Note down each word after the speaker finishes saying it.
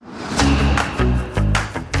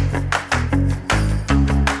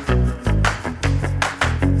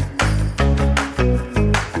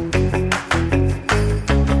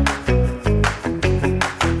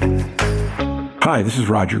Hi, this is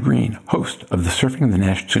Roger Green, host of the Surfing the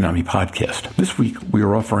Nash Tsunami podcast. This week, we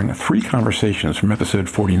are offering 3 conversations from episode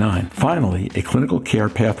 49, Finally, a Clinical Care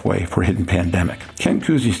Pathway for a Hidden Pandemic. Ken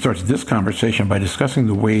Cusi starts this conversation by discussing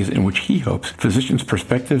the ways in which he hopes physicians'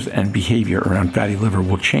 perspectives and behavior around fatty liver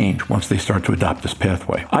will change once they start to adopt this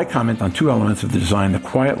pathway. I comment on 2 elements of the design that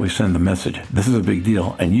quietly send the message, this is a big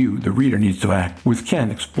deal, and you, the reader, needs to act, with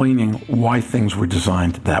Ken explaining why things were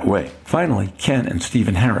designed that way. Finally, Ken and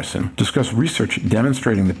Stephen Harrison discuss research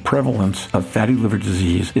demonstrating the prevalence of fatty liver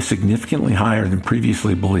disease is significantly higher than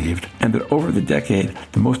previously believed, and that over the decade,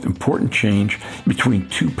 the most important change between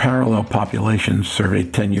 2 parallel populations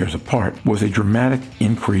surveyed 10 years apart was a dramatic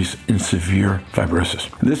increase in severe fibrosis.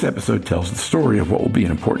 This episode tells the story of what will be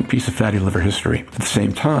an important piece of fatty liver history. At the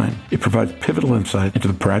same time, it provides pivotal insight into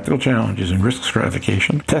the practical challenges in risk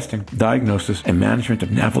stratification, testing, diagnosis, and management of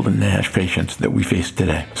NAFLD and NASH patients that we face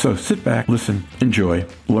today. So sit back, listen, enjoy,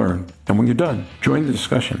 learn, and when you're done, join the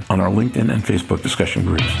discussion on our LinkedIn and Facebook discussion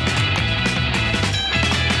groups.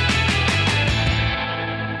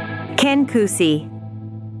 Ken Cusi.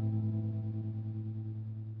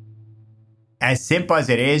 As simple as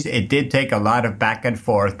it is, it did take a lot of back and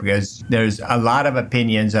forth because there's a lot of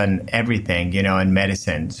opinions on everything, in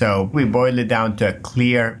medicine. So we boiled it down to a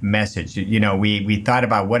clear message. We thought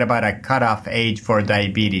about what about a cutoff age for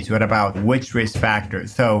diabetes? What about which risk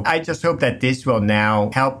factors? So I just hope that this will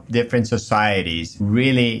now help different societies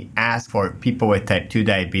really ask for people with type 2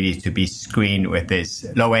 diabetes to be screened with this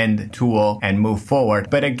low-end tool and move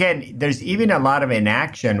forward. But again, there's even a lot of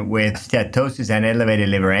inaction with steatosis and elevated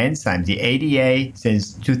liver enzymes. The ADA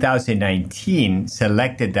since 2019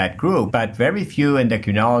 selected that group, but very few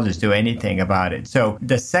endocrinologists do anything about it. So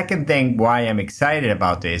the second thing why I'm excited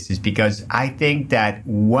about this is because I think that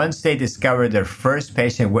once they discover their first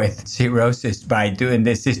patient with cirrhosis by doing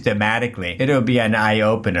this systematically, it'll be an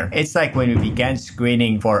eye-opener. It's like when we began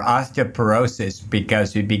screening for osteoporosis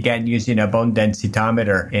because we began using a bone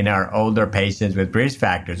densitometer in our older patients with risk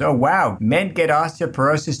factors. Oh, wow, men get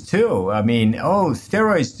osteoporosis too.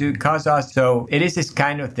 Steroids do cause osteoporosis. So it is this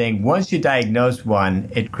kind of thing. Once you diagnose one,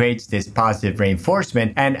 it creates this positive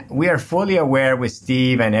reinforcement. And we are fully aware with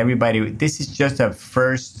Steve and everybody, this is just a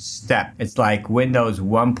first step. It's like Windows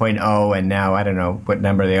 1.0 and now I don't know what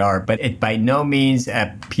number they are, but it by no means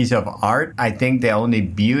a piece of art. I think the only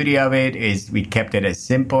beauty of it is we kept it as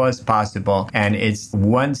simple as possible. And it's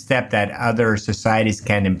one step that other societies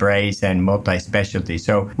can embrace and multi-specialty.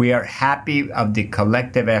 So we are happy of the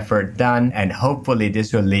collective effort done. And hopefully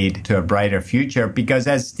this will lead to a brighter future, because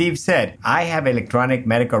as Steve said, I have electronic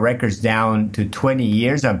medical records down to 20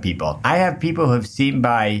 years on people. I have people who have seen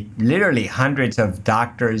by literally hundreds of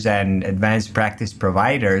doctors and advanced practice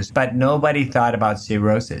providers, but nobody thought about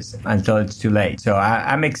cirrhosis until it's too late. So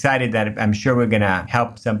I'm excited that I'm sure we're going to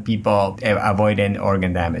help some people avoid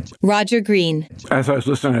organ damage. Roger Green. As I was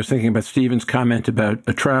listening, I was thinking about Stephen's comment about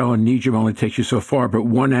a trial in NEJM only takes you so far, but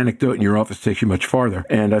one anecdote in your office takes you much farther.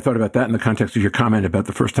 And I thought about that in the context of your comment about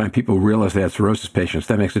the first time people realize they had cirrhosis patients.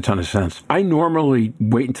 That makes a ton of sense. I normally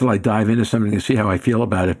wait until I dive into something to see how I feel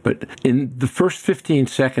about it, but in the first 15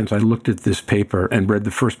 seconds I looked at this paper and read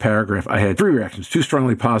the first paragraph, I had 3 reactions, 2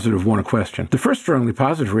 strongly positive, 1 a question. The first strongly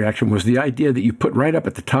positive reaction was the idea that you put right up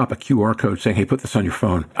at the top a QR code saying, hey, put this on your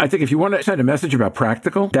phone. I think if you want to send a message about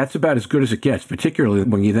practical, that's about as good as it gets, particularly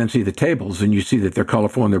when you then see the tables and you see that they're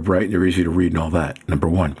colorful and they're bright and they're easy to read and all that, number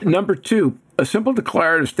 1. Number 2, a simple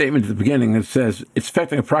declarative statement at the beginning that says it's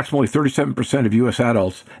affecting approximately 37% of U.S.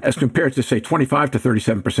 adults as compared to, say, 25 to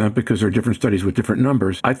 37% because there are different studies with different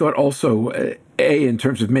numbers. I thought also, in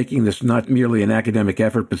terms of making this not merely an academic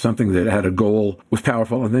effort, but something that had a goal was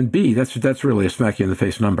powerful. And then B, that's really a smack you in the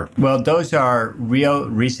face number. Well, those are real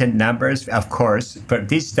recent numbers, of course, but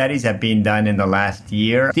these studies have been done in the last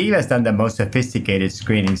year. Steve has done the most sophisticated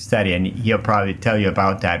screening study, and he'll probably tell you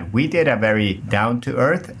about that. We did a very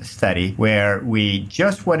down-to-earth study where we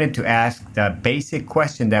just wanted to ask the basic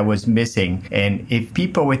question that was missing. And if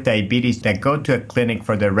people with diabetes that go to a clinic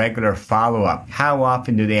for their regular follow-up, how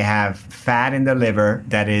often do they have fat in the liver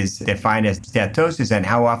that is defined as steatosis, and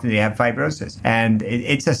how often do they have fibrosis? And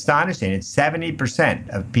it's astonishing. It's 70%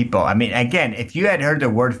 of people. I mean, again, if you had heard the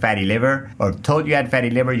word fatty liver or told you had fatty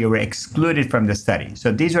liver, you were excluded from the study.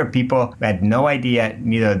 So these were people who had no idea,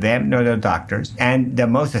 neither them nor their doctors. And the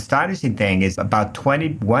most astonishing thing is about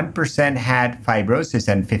 21% had fibrosis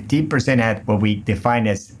and 15% had what we define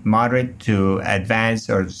as moderate to advanced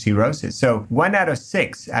or cirrhosis. So 1 out of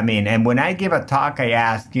 6. I mean, and when I give a talk, I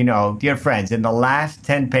ask, dear friends, depends. In the last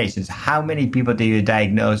 10 patients, how many people do you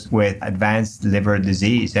diagnose with advanced liver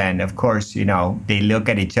disease? And of course, they look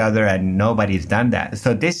at each other and nobody's done that.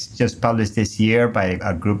 So this just published this year by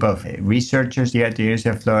a group of researchers here at the University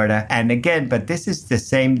of Florida. And again, but this is the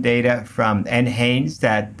same data from N. Haynes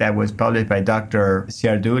that was published by Dr.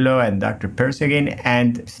 Ciardulo and Dr. Persegin.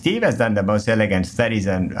 And Steve has done the most elegant studies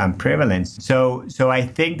on prevalence. So I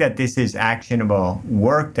think that this is actionable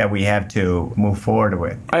work that we have to move forward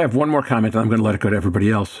with. I have one more comment, and I'm going to let it go to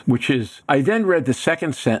everybody else, which is, I then read the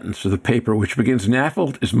second sentence of the paper, which begins,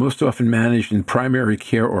 NAFLD is most often managed in primary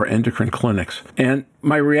care or endocrine clinics. And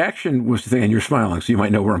my reaction was to think, and you're smiling, so you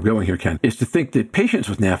might know where I'm going here, Ken, is to think that patients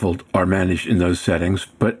with NAFLD are managed in those settings.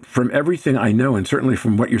 But from everything I know, and certainly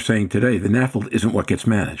from what you're saying today, the NAFLD isn't what gets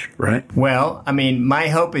managed, right? Well, my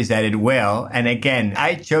hope is that it will. And again,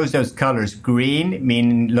 I chose those colors. Green,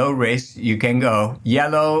 meaning low risk, you can go.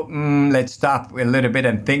 Yellow, let's stop a little bit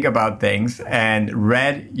and think about things. And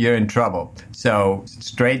red, you're in trouble. So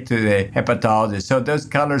straight to the hepatologist. So those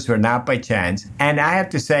colors were not by chance. And I have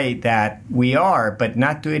to say that we are, but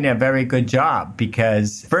not doing a very good job,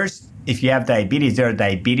 because first, if you have diabetes, there are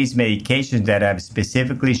diabetes medications that have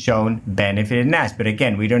specifically shown benefit in NASH. But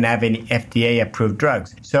again, we don't have any FDA-approved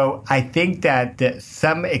drugs. So I think that to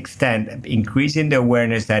some extent, increasing the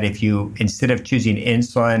awareness that if you, instead of choosing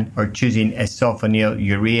insulin or choosing a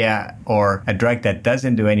sulfonylurea or a drug that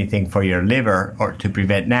doesn't do anything for your liver or to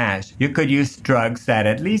prevent NASH, you could use drugs that,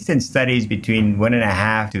 at least in studies between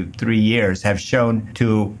 1.5 to 3 years, have shown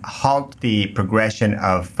to halt the progression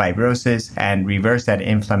of fibrosis and reverse that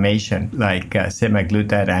inflammation, like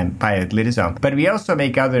semaglutide and pioglitazone. But we also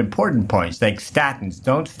make other important points, like statins.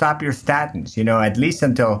 Don't stop your statins. At least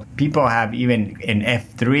until people have even in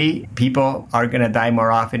F3, people are going to die more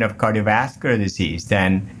often of cardiovascular disease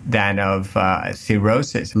than of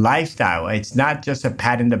cirrhosis. Lifestyle. It's not just a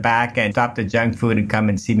pat in the back and stop the junk food and come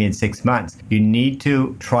and see me in 6 months. You need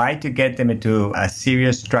to try to get them into a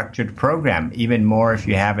serious structured program, even more if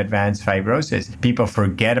you have advanced fibrosis. People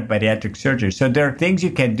forget about bariatric surgery. So there are things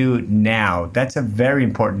you can do now. That's a very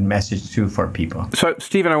important message too for people. So,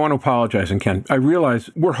 Stephen, I want to apologize, and Ken, I realize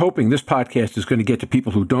we're hoping this podcast is going to get to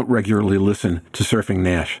people who don't regularly listen to Surfing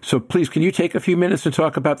NASH. So please, can you take a few minutes to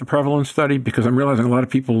talk about the prevalence study? Because I'm realizing a lot of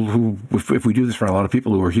people who, if we do this for a lot of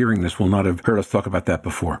people who are hearing this, will not have heard us talk about that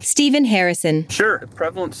before. Stephen Harrison. Sure. The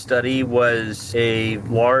prevalence study was a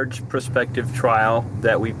large prospective trial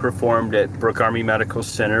that we performed at Brooke Army Medical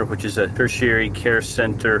Center, which is a tertiary care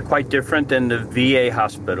center, quite different than the VA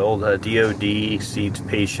hospital. The DOD seeds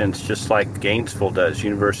patients just like Gainesville does,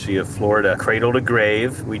 University of Florida, cradle to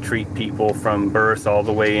grave. We treat people from birth all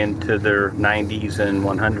the way into their 90s and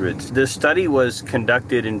 100s. This study was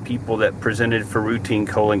conducted in people that presented for routine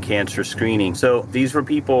colon cancer screening. So these were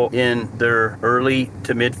people in their early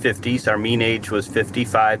to mid 50s. Our mean age was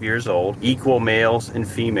 55 years old, equal males and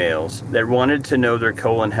females that wanted to know their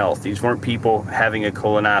colon health. These weren't people having a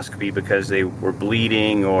colonoscopy because they were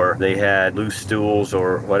bleeding or they had loose stools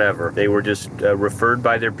or whatever. They were just referred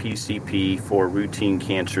by their PCP for routine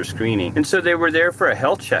cancer screening. And so they were there for a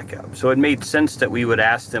health checkup. So it made sense that we would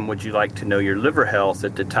ask them, would you like to know your liver health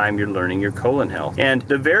at the time you're learning your colon health? And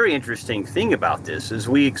the very interesting thing about this is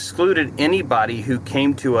we excluded anybody who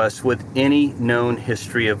came to us with any known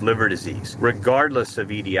history of liver disease, regardless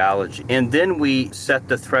of etiology. And then we set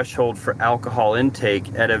the threshold for alcohol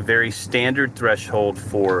intake at a very standard threshold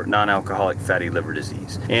for non-alcoholic fatty liver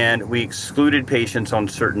disease. And we excluded patients on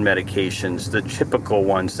certain medications, the typical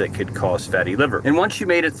ones that could cause fatty liver. And once you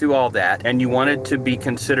made it through all that and you wanted to be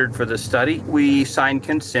considered for the study, we signed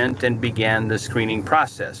consent and began the screening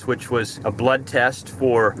process, which was a blood test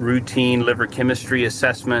for routine liver chemistry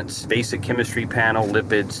assessments, basic chemistry panel,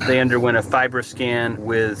 lipids. They underwent a FibroScan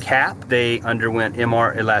with CAP. They underwent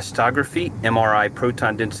MR elastography, MRI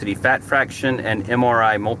proton density fat fraction, and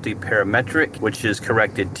MRI multiparametric, which is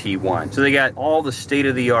corrected T1. So they got all the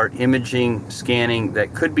state-of-the-art imaging, scanning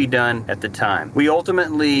that could be done at the time. We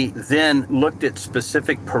ultimately then looked at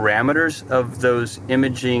specific parameters of those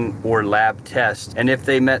imaging or lab tests, and if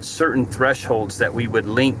they met certain thresholds that we would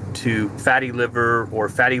link to fatty liver or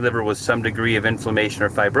fatty liver with some degree of inflammation or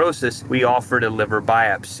fibrosis, we offered a liver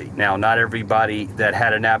biopsy. Now, not everybody that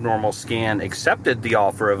had an abnormal scan accepted the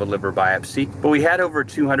offer of a liver biopsy, but we had over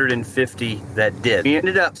 250 that did. We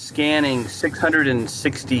ended up scanning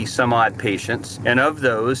 660 some odd patients, and of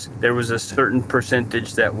those, there was a certain percentage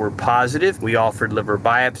cohorts that were positive, we offered liver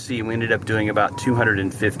biopsy, and we ended up doing about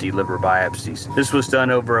 250 liver biopsies. This was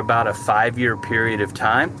done over about a 5-year period of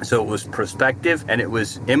time, so it was prospective, and it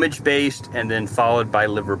was image-based, and then followed by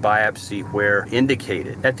liver biopsy where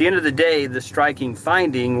indicated. At the end of the day, the striking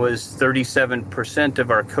finding was 37%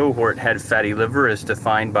 of our cohort had fatty liver as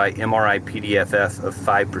defined by MRI-PDFF of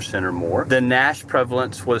 5% or more. The NASH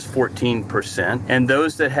prevalence was 14%, and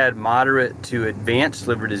those that had moderate to advanced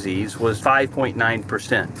liver disease was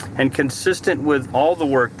 5.9%. And consistent with all the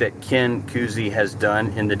work that Ken Cusi has done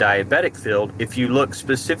in the diabetic field, if you look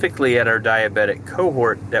specifically at our diabetic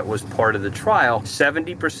cohort that was part of the trial,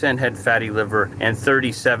 70% had fatty liver and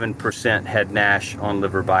 37% had NASH on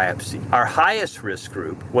liver biopsy. Our highest risk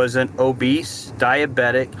group was an obese,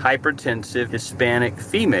 diabetic, hypertensive, Hispanic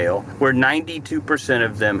female, where 92%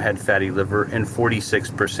 of them had fatty liver and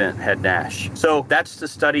 46% had NASH. So that's the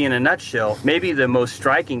study in a nutshell. Maybe the most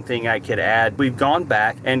striking thing I could add, we've gone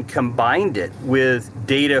back and combined it with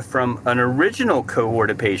data from an original cohort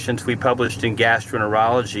of patients we published in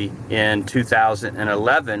Gastroenterology in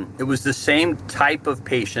 2011. It was the same type of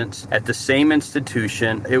patients at the same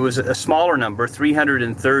institution. It was a smaller number,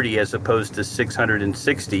 330 as opposed to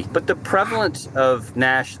 660. But the prevalence of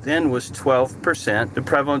NASH then was 12%. The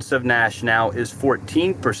prevalence of NASH now is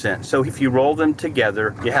 14%. So if you roll them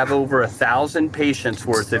together, you have over 1,000 patients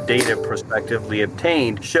worth of data prospectively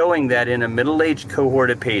obtained, showing that in a middle-aged cohort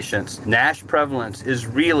of patients, NASH prevalence is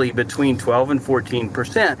really between 12 and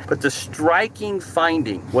 14%. But the striking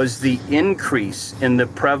finding was the increase in the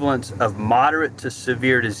prevalence of moderate to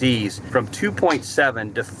severe disease from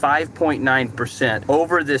 2.7 to 5.9%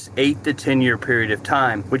 over this 8 to 10 year period of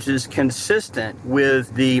time, which is consistent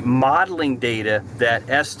with the modeling data that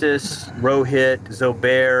Estes, Rohit,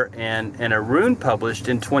 Zobair, and Arun published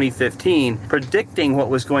in 2015, predicting what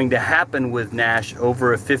was going to happen with NASH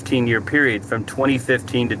over a 15-year period from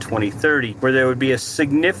 2015 to 2030, where there would be a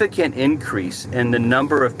significant increase in the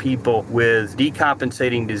number of people with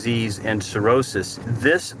decompensating disease and cirrhosis.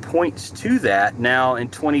 This points to that now in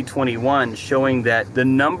 2021, showing that the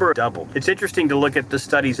number doubled. It's interesting to look at the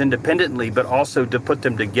studies independently, but also to put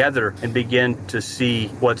them together and begin to see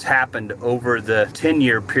what's happened over the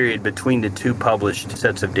 10-year period between the two published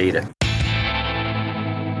sets of data.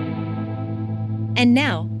 And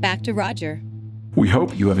now, back to Roger. We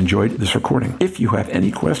hope you have enjoyed this recording. If you have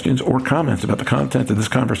any questions or comments about the content of this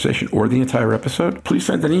conversation or the entire episode, please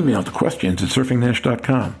send an email to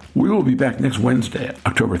questions@surfingnash.com. We will be back next Wednesday,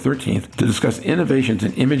 October 13th, to discuss innovations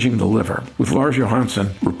in imaging the liver with Lars Johansson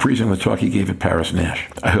reprising the talk he gave at Paris NASH.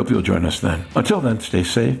 I hope you'll join us then. Until then, stay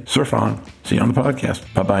safe, surf on. See you on the podcast.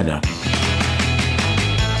 Bye-bye now.